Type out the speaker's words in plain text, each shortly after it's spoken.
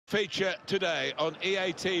feature today on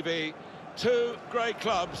EA TV. Two great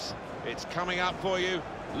clubs. It's coming up for you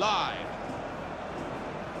live.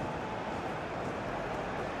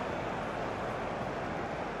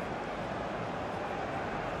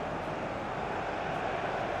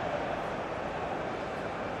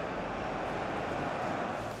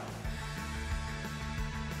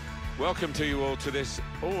 Welcome to you all to this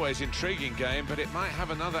always intriguing game, but it might have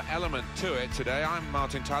another element to it today. I'm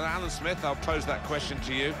Martin Tyler. Alan Smith, I'll pose that question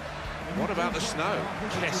to you. What about the snow?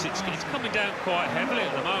 Yes, it's coming down quite heavily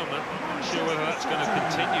at the moment. I'm not sure whether that's going to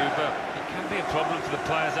continue, but it can be a problem for the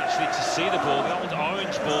players actually to see the ball. The old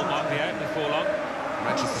orange ball might be out before long.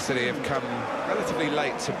 Manchester City have come relatively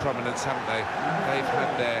late to prominence, haven't they? They've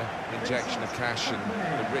had their injection of cash, and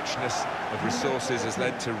the richness of resources has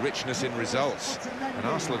led to richness in results. And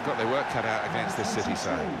Arsenal have got their work cut out against this City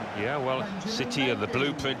side. Yeah, well, City are the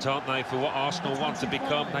blueprint, aren't they, for what Arsenal want to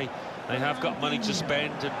become. They have got money to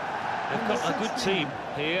spend, and they've got a good team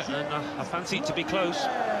here, and I fancy it to be close.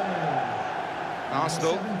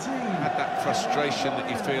 Arsenal had that frustration that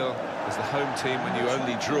you feel as the home team when you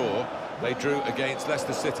only draw. They drew against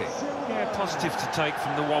Leicester City. Yeah, positive to take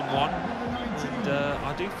from the 1-1, and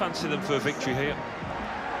I do fancy them for a victory here.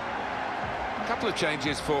 A couple of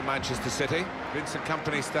changes for Manchester City. Vincent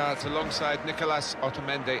Kompany starts alongside Nicolas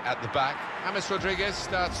Otamendi at the back. James Rodriguez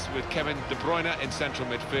starts with Kevin De Bruyne in central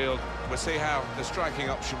midfield. We'll see how the striking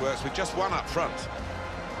option works with just one up front.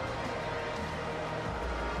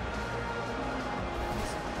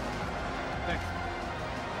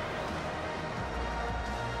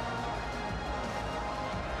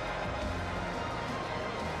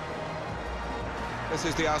 This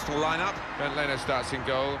is the Arsenal lineup. Ben Leno starts in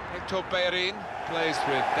goal. Hector Bellerin plays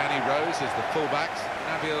with Danny Rose as the fullbacks.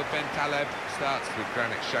 Nabil Bentaleb starts with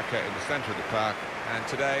Granit Xhaka in the centre of the park. And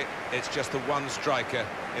today, it's just the one striker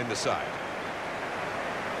in the side.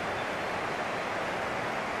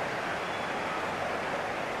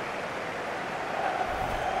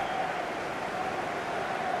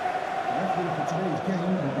 The referee for today's game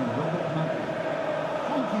will be Robert Matchday.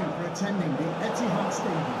 Thank you for attending the Etihad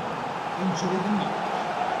Stadium. Enjoy the match.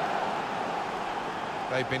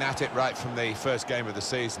 They've been at it right from the first game of the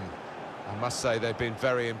season. I must say they've been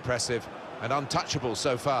very impressive and untouchable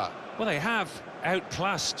so far. Well, they have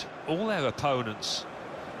outclassed all their opponents,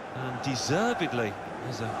 and deservedly.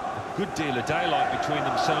 There's a good deal of daylight between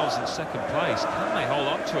themselves and second place. Can they hold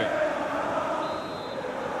on to it?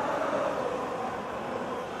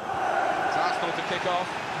 It's Arsenal to kick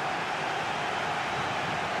off.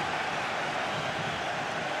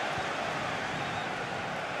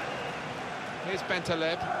 Here's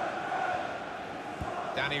Bentaleb.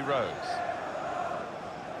 Danny Rose.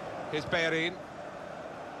 Here's Bellerin.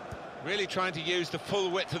 Really trying to use the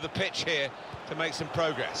full width of the pitch here to make some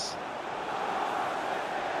progress.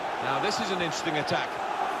 Now this is an interesting attack.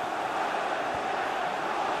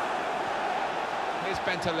 Here's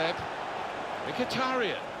Bentaleb.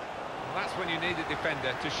 Mkhitaryan. Well, that's when you need a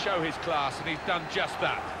defender to show his class, and he's done just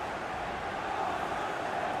that.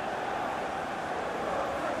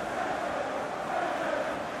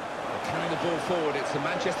 Carrying the ball forward, it's the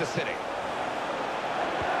Manchester City.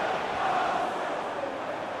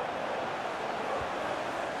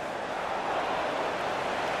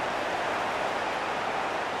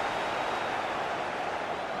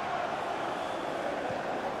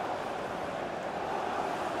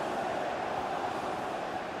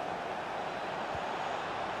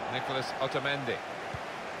 Nicolas Otamendi.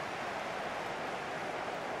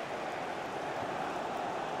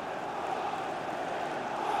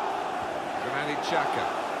 Granit Xhaka.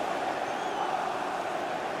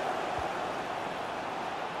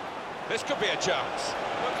 This could be a chance.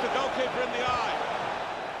 Looks the goalkeeper in the eye.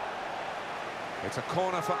 It's a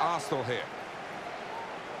corner for Arsenal here.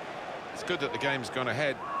 It's good that the game's gone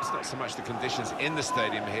ahead. It's not so much the conditions in the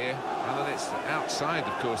stadium here, and then it's outside,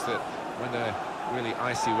 of course, that when the really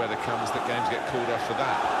icy weather comes, that games get called off for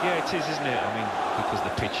that. Yeah, it is, isn't it? I mean, because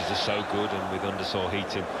the pitches are so good, and with undersaw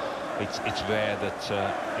heating, it's rare that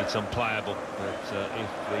it's unplayable. But if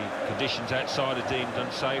the conditions outside are deemed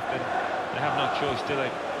unsafe, then they have no choice, do they?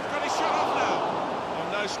 He's got his shot off now.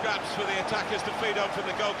 Well, no scraps for the attackers to feed on from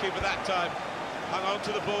the goalkeeper that time. Hung on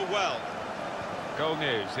to the ball well. Goal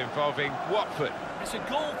news involving Watford. It's a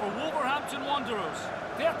goal for Wolverhampton Wanderers.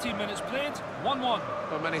 13 minutes played, 1-1.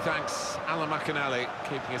 Well, many thanks, Alan McInally,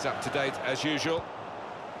 keeping us up to date as usual.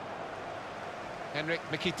 Henrik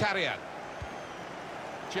Mkhitaryan.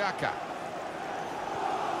 Xhaka.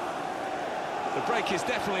 The break is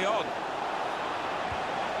definitely on.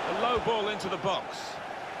 A low ball into the box.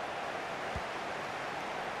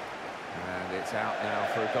 And it's out now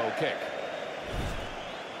for a goal kick.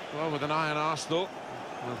 Well, with an eye on Arsenal,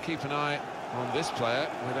 we'll keep an eye on this player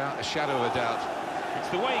without a shadow of a doubt. It's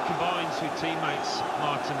the way he combines with teammates,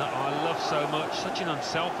 Martin, that I love so much. Such an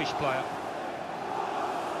unselfish player.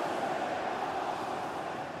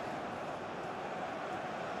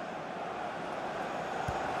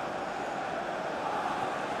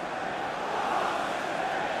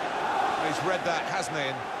 He's read that, hasn't he,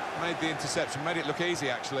 and made the interception, made it look easy,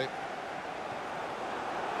 actually.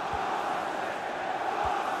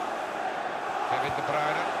 Kevin De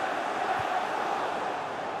Bruyne.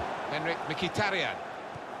 Henrik Mkhitaryan.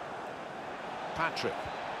 Patrick.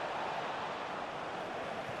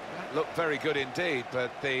 That looked very good indeed, but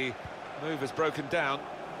the move has broken down.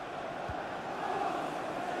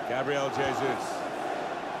 Gabriel Jesus.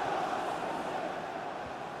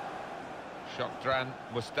 Shokdran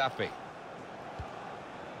Mustafi.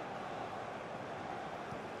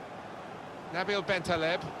 Nabil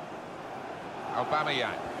Bentaleb.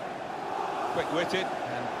 Aubameyang. Quick-witted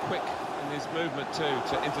and quick in his movement too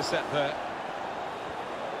to intercept there.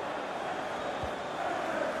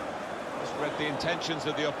 Just read the intentions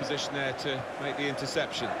of the opposition there to make the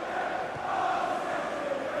interception.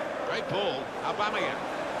 Great ball, Aubameyang.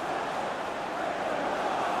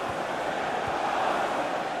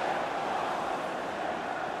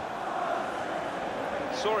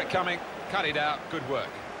 Saw it coming, cut it out, good work.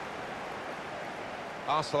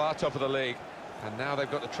 Arsenal are top of the league, and now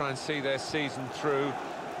they've got to try and see their season through.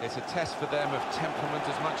 It's a test for them of temperament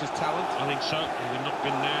as much as talent. I think so. They've not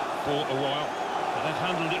been there for a while, but they've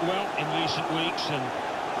handled it well in recent weeks, and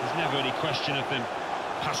there's never any question of them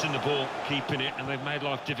passing the ball, keeping it, and they've made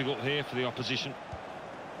life difficult here for the opposition.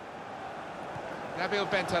 Nabil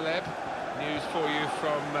Bentaleb, news for you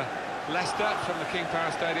from Leicester, from the King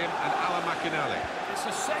Power Stadium, and Alan McInally. It's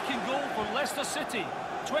the second goal for Leicester City.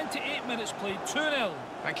 28 minutes played, 2-0.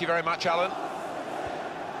 Thank you very much, Alan.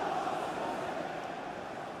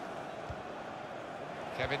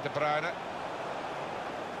 Kevin De Bruyne.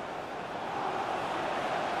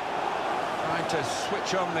 Trying to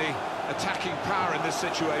switch on the attacking power in this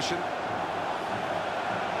situation.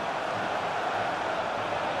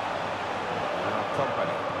 Now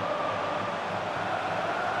Company.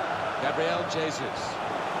 Gabriel Jesus.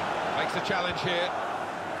 Makes the challenge here.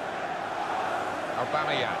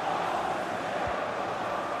 Aubameyang.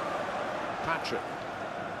 Patrick.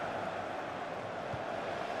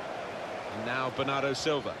 And now Bernardo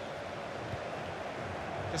Silva.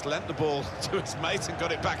 Just lent the ball to his mate and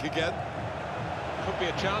got it back again. Could be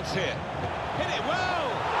a chance here. Hit it well!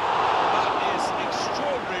 That is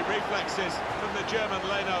extraordinary reflexes from the German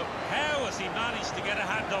Leno. How has he managed to get a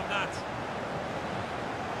hand on that?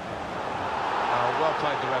 Oh, well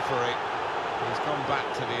played, the referee. He's gone back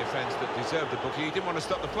to the offence that deserved the bookie. He didn't want to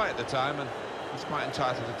stop the play at the time, and he's quite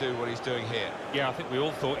entitled to do what he's doing here. Yeah, I think we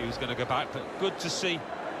all thought he was going to go back, but good to see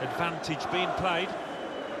advantage being played.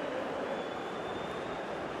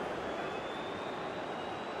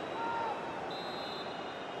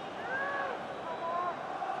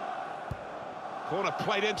 Corner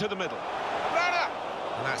played into the middle. Runner!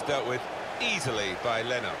 And that's dealt with easily by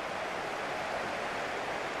Leno.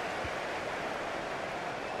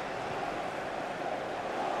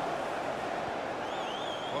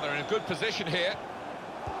 Well, they're in a good position here.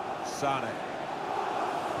 Sane.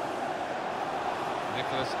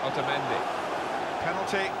 Nicholas Otamendi.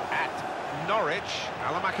 Penalty at Norwich.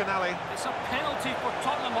 Alan McInally. It's a penalty for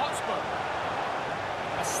Tottenham Hotspur.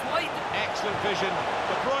 A slight... Excellent vision.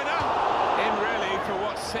 De Bruyne in really for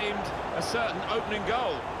what seemed a certain opening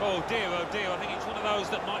goal. Oh dear, I think it's one of those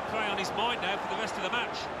that might play on his mind now for the rest of the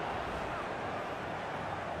match.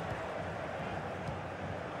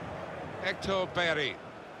 Hector Bellerin.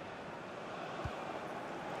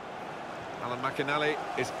 Alan McInally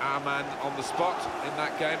is our man on the spot in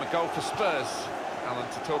that game. A goal for Spurs, Alan,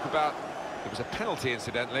 to talk about. It was a penalty,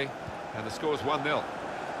 incidentally, and the score's 1-0.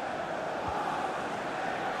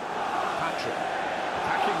 Patrick,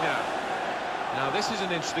 attacking now. Now, this is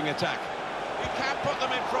an interesting attack. He can put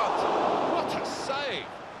them in front. What a save!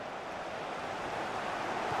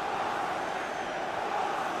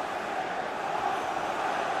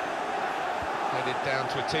 Headed down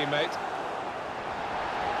to a teammate.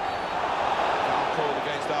 Called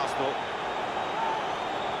against Arsenal.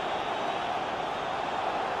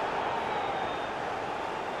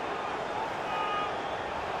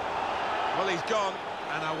 Well, he's gone,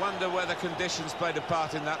 and I wonder whether conditions played a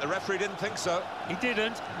part in that. The referee didn't think so. He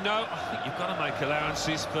didn't. No, I think you've got to make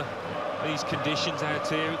allowances for these conditions out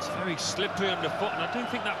here. It's very slippery underfoot, and I do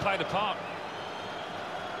think that played a part.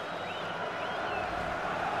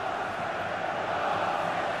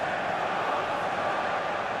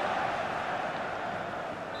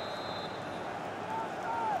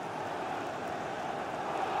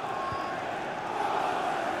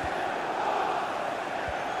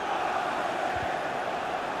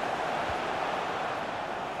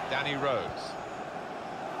 Danny Rose.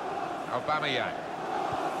 Aubameyang.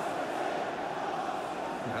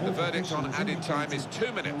 And the verdict on added time is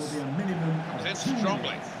 2 minutes. In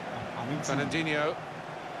strongly. Fernandinho.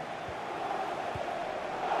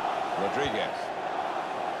 Rodriguez.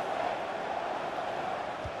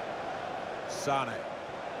 Sane.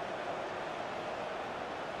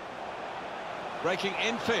 Breaking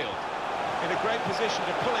infield. In a great position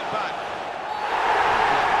to pull it back.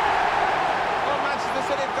 Oh, Manchester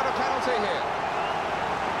City have got a penalty here.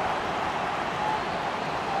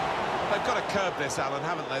 They've got to curb this, Alan,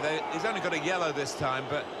 haven't they? He's only got a yellow this time,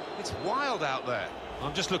 but it's wild out there.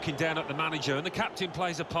 I'm just looking down at the manager, and the captain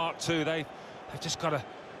plays a part too. They've just got to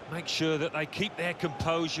make sure that they keep their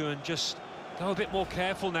composure and just go a bit more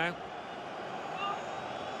careful now.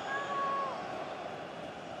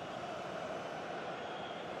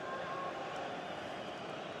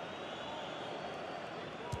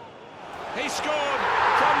 He scored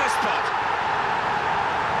from the spot.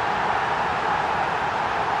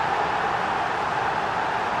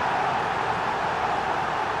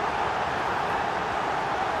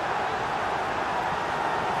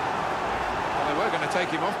 Well, they were going to take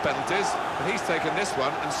him off penalties, but he's taken this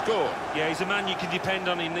one and scored. Yeah, he's a man you can depend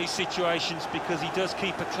on in these situations because he does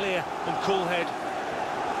keep a clear and cool head.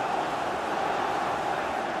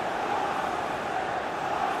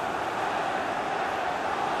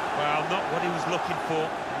 Well, not what he was looking for.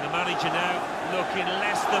 And the manager now looking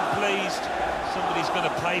less than pleased. Somebody's going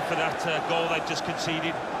to pay for that goal they've just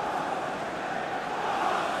conceded.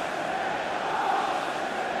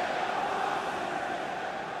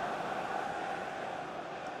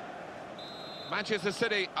 Manchester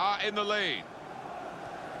City are in the lead.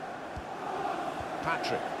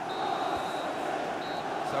 Patrick.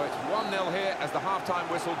 So it's 1-0 here as the half-time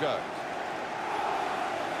whistle goes.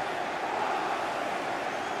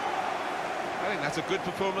 I think that's a good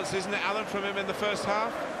performance, isn't it, Alan, from him in the first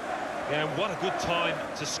half? Yeah, and what a good time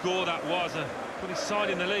to score that was, and put his side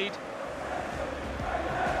in the lead.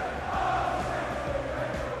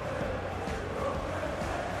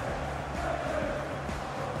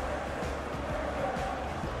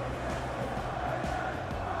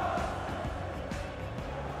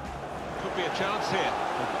 Could be a chance here.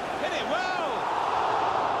 Hit it well!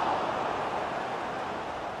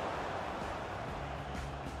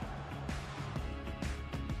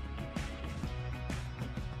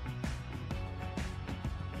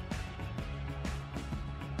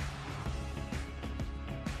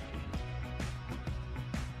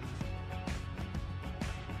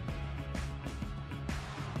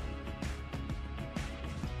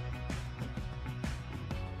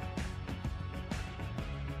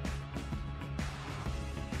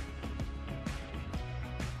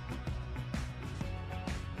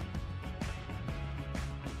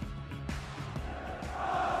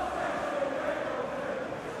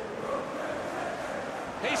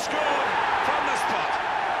 He scored from the spot.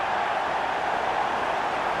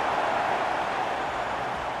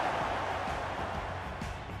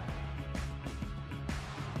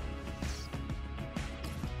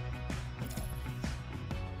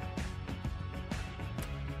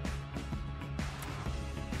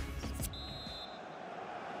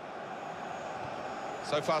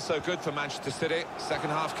 So far, so good for Manchester City. Second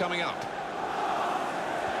half coming up.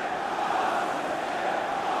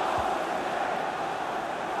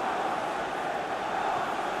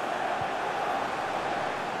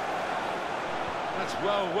 That's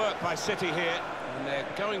well worked by City here, and they're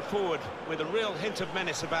going forward with a real hint of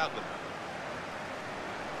menace about them.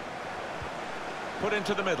 Put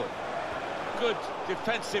into the middle. Good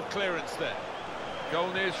defensive clearance there. Goal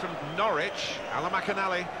news from Norwich, Alan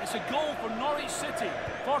McAnally. It's a goal for Norwich City.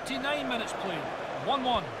 49 minutes played.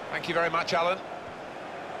 1-1. Thank you very much, Alan.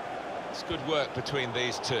 It's good work between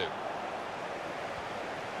these two.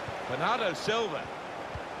 Bernardo Silva.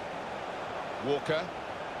 Walker.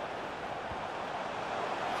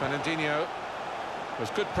 Fernandinho.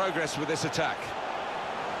 There's good progress with this attack.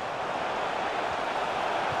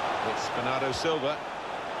 It's Bernardo Silva.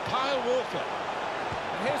 Kyle Walker.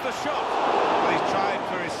 And here's the shot. Well, he's tried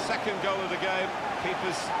for his second goal of the game.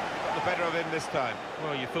 Keeper's got the better of him this time.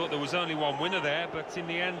 Well, you thought there was only one winner there, but in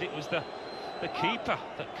the end it was the keeper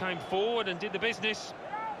that came forward and did the business.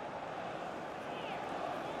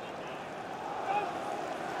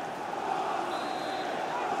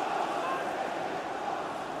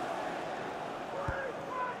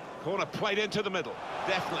 Corner played into the middle.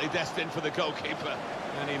 Definitely destined for the goalkeeper.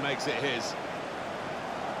 And he makes it his.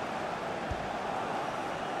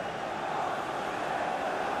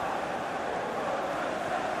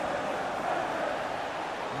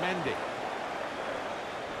 Mendy.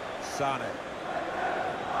 Sane.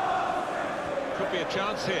 could be a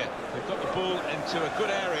chance here. They've got the ball into a good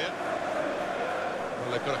area.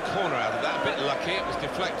 Well, they've got a corner out of that, a bit lucky, it was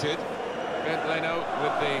deflected. Leno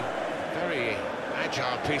with the very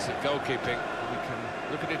agile piece of goalkeeping. We can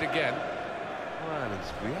look at it again. Well,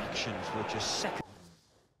 his reactions were just second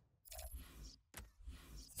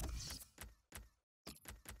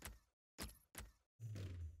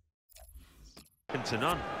to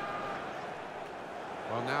none.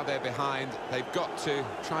 Well, now they're behind. They've got to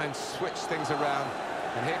try and switch things around.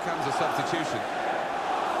 And here comes a substitution.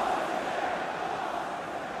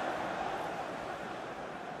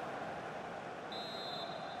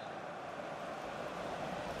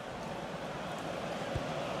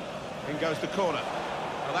 In goes the corner.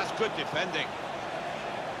 Well, that's good defending.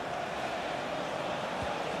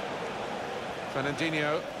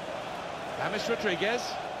 Fernandinho. James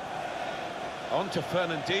Rodriguez. On to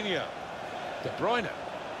Fernandinho. De Bruyne.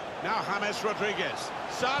 Now James Rodriguez.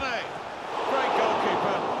 Sane. Great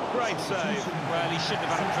goalkeeper. Great save. Well, he shouldn't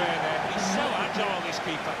have had a prayer there. He's so agile, this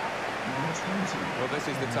keeper. Well, this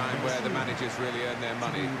is the time where the managers really earn their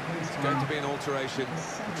money. It's going to be an alteration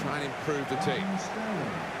to try and improve the team.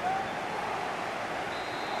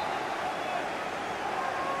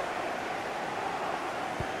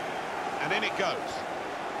 And in it goes.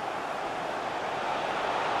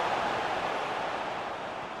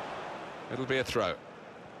 It'll be a throw.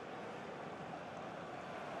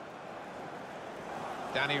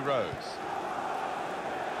 Danny Rose.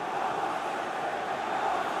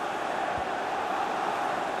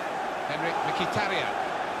 Henrik Mkhitaryan.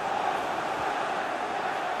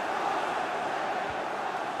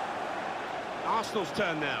 Arsenal's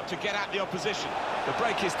turn now to get at the opposition. The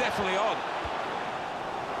break is definitely on.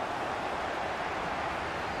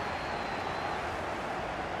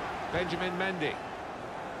 Benjamin Mendy.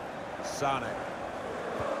 Sane.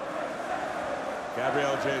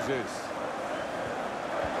 Gabriel Jesus.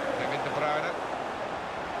 Kevin De Bruyne.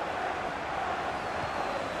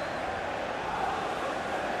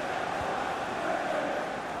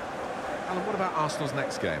 Alan, what about Arsenal's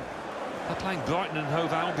next game? They're playing Brighton and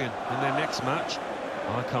Hove Albion in their next match.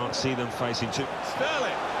 I can't see them facing two.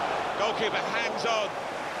 Sterling. Goalkeeper hangs on.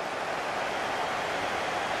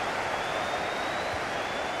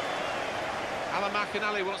 Alan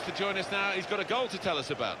McInally wants to join us now. He's got a goal to tell us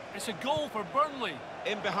about. It's a goal for Burnley.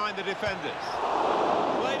 In behind the defenders.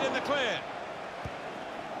 Played in the clear.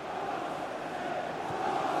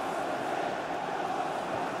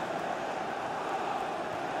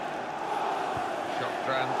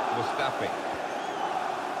 Shotran Mustafi.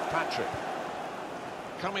 Patrick.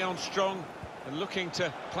 Coming on strong and looking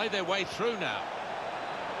to play their way through now.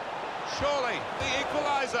 Surely the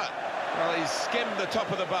equaliser. Well, he's skimmed the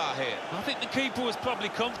top of the bar here. I think the keeper was probably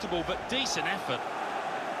comfortable, but decent effort.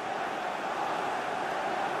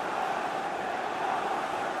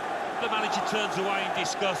 The manager turns away in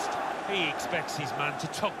disgust. He expects his man to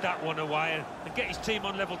tuck that one away and get his team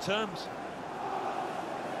on level terms.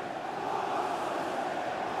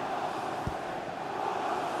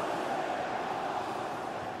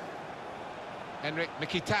 Henrik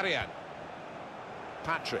Mkhitaryan.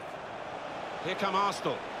 Patrick. Here come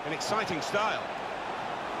Arsenal, in exciting style.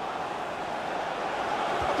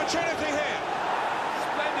 Opportunity here.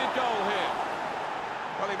 Splendid goal here.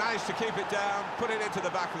 Well, he managed to keep it down, put it into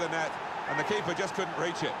the back of the net, and the keeper just couldn't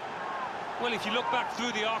reach it. Well, if you look back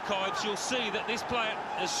through the archives, you'll see that this player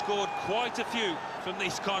has scored quite a few from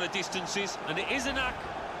these kind of distances, and it is a knack.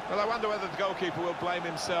 Well, I wonder whether the goalkeeper will blame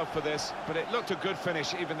himself for this, but it looked a good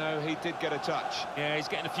finish, even though he did get a touch. Yeah, he's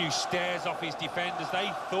getting a few stares off his defenders.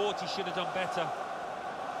 They thought he should have done better.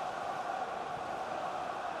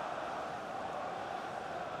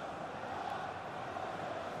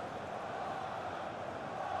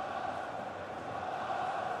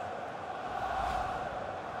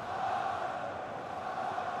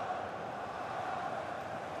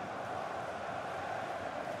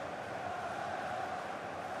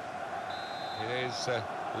 It is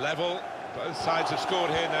level. Both sides have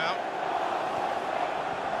scored here now.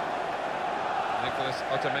 Nicholas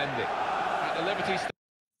Otamendi at the Liberty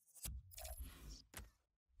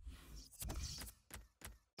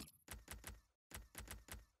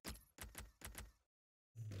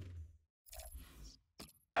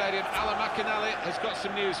Stadium. Alan McInally has got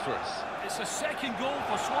some news for us. It's a second goal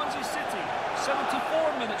for Swansea City.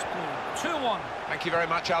 74 minutes played. 2-1. Thank you very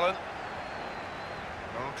much, Alan.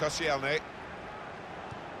 Laurent Koscielny.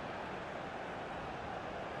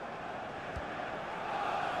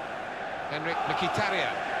 Henrik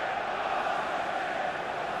Mkhitaryan.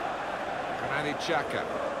 Granit Xhaka.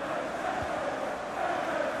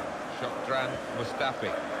 Shotran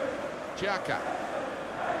Mustafi. Xhaka.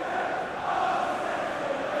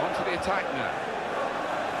 onto the attack now.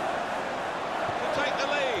 To take the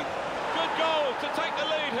lead. Good goal to take the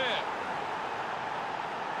lead here.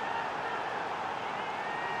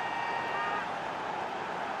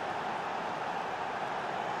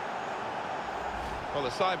 Well,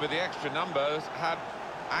 the side with the extra numbers had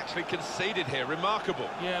actually conceded here. Remarkable.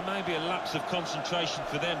 Yeah, maybe a lapse of concentration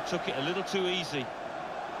for them. Took it a little too easy.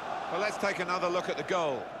 Well, let's take another look at the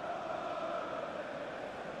goal.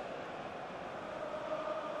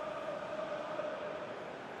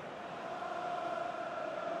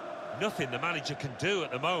 Nothing the manager can do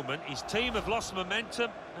at the moment. His team have lost momentum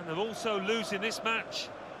and they're also losing this match.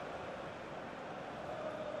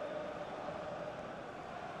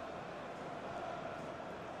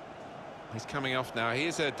 He's coming off now. He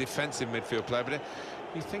is a defensive midfield player, but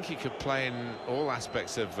you think he could play in all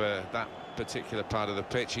aspects of that particular part of the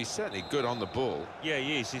pitch. He's certainly good on the ball. Yeah,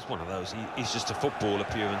 he is. He's one of those. He's just a footballer,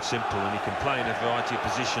 pure and simple, and he can play in a variety of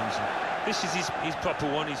positions. And this is his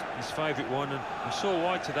proper one, his favourite one, and we saw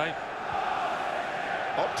why today.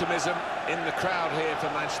 Optimism in the crowd here for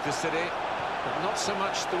Manchester City, but not so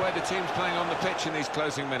much the way the team's playing on the pitch in these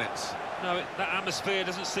closing minutes. No, that atmosphere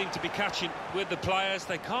doesn't seem to be catching with the players.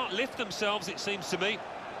 They can't lift themselves, it seems to me.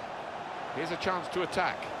 Here's a chance to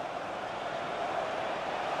attack.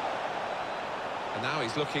 And now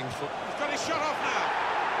he's looking for... He's got his shot off now.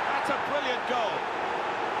 That's a brilliant goal.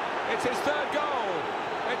 It's his third goal.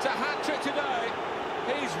 It's a hat-trick today.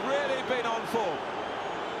 He's really been on form.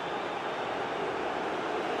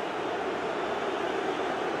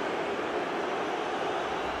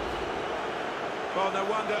 Well, no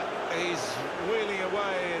wonder he's wheeling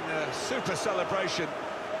away in a super celebration.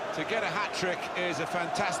 To get a hat-trick is a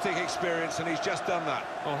fantastic experience, and he's just done that.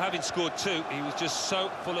 Well, having scored two, he was just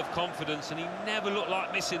so full of confidence, and he never looked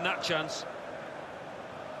like missing that chance.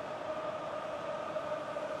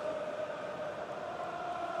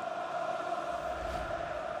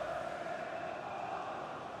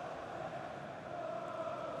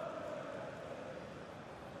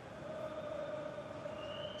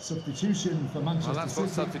 Substitution for Manchester Well, that's what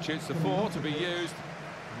City. substitutes the four to be used.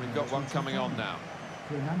 We've got one coming on now.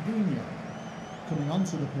 Fernandinho coming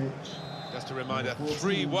onto the pitch. Just a reminder,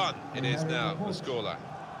 3-1 it is now, the scoreline.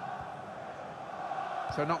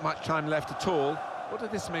 So not much time left at all. What does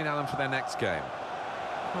this mean, Alan, for their next game?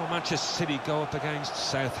 Well, Manchester City go up against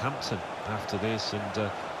Southampton after this,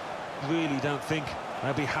 and really don't think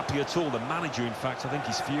they'll be happy at all. The manager, in fact, I think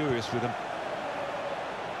he's furious with them.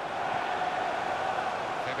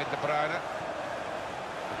 Kevin De Bruyne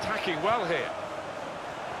attacking well here.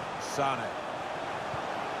 Sane.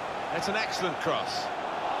 It's an excellent cross.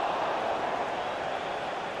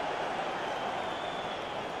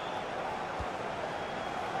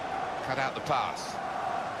 Cut out the pass.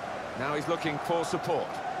 Now he's looking for support.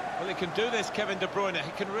 Well, he can do this, Kevin De Bruyne.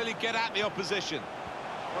 He can really get at the opposition.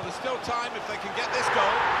 Well, there's still time if they can get this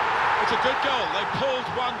goal. It's a good goal. They pulled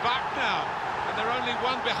one back now, and they're only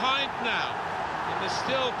one behind now. And there's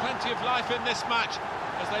still plenty of life in this match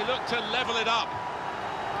as they look to level it up.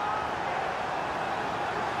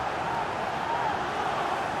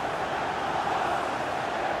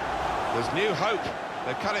 There's new hope.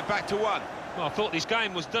 They've cut it back to one. Well, I thought this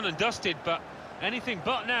game was done and dusted, but anything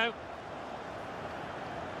but now.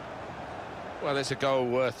 Well, it's a goal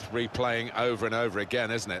worth replaying over and over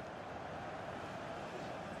again, isn't it?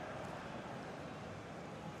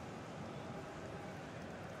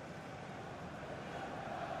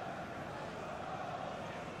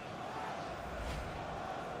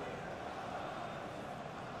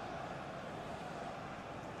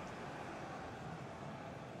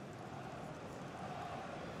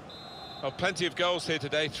 Well, plenty of goals here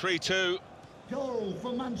today, 3-2. Goal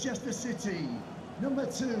for Manchester City. Number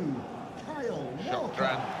 2, Kyle Walker.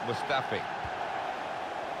 Shotran Mustafi.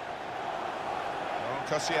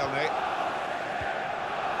 Koscielny.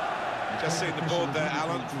 Just seen the board there,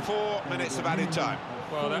 Alan. 4 minutes of added time.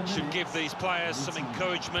 Well, that should give these players some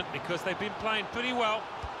encouragement because they've been playing pretty well,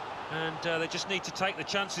 and they just need to take the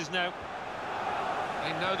chances now.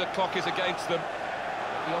 They know the clock is against them.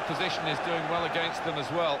 The opposition is doing well against them as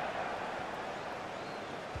well.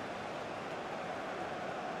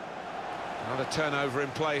 Another turnover in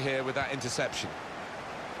play here with that interception.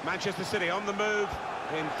 Manchester City on the move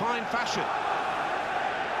in fine fashion.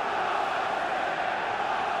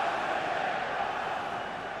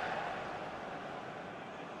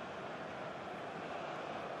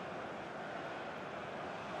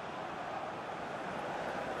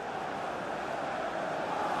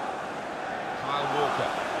 Kyle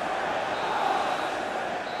Walker.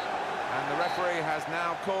 And the referee has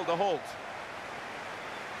now called a halt.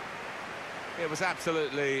 It was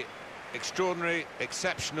absolutely Extraordinary,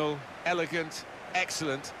 exceptional, elegant,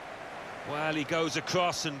 excellent. Well, he goes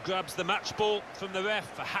across and grabs the match ball from the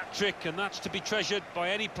ref, a hat-trick, and that's to be treasured by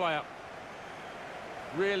any player.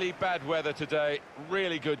 Really bad weather today,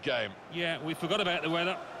 really good game. Yeah, we forgot about the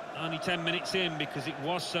weather. Only 10 minutes in because it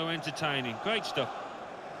was so entertaining. Great stuff.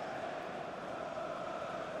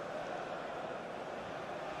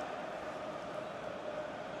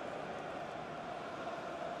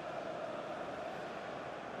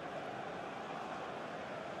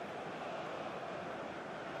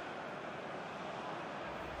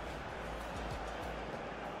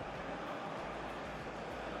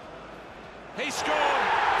 He scored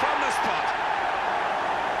from the spot.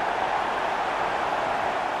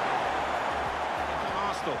 From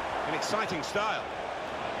Arsenal in exciting style.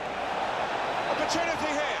 Opportunity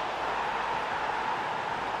here.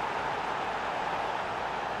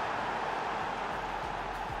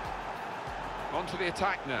 On to the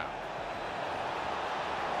attack now.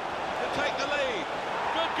 To take the lead.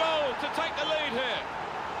 Good goal to take the lead here.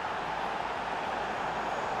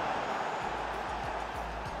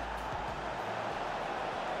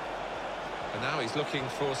 And now he's looking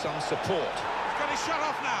for some support. He's got his shot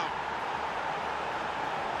off now.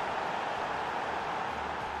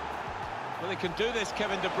 Well, he can do this,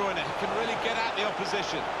 Kevin De Bruyne. He can really get at the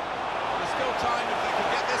opposition. There's still time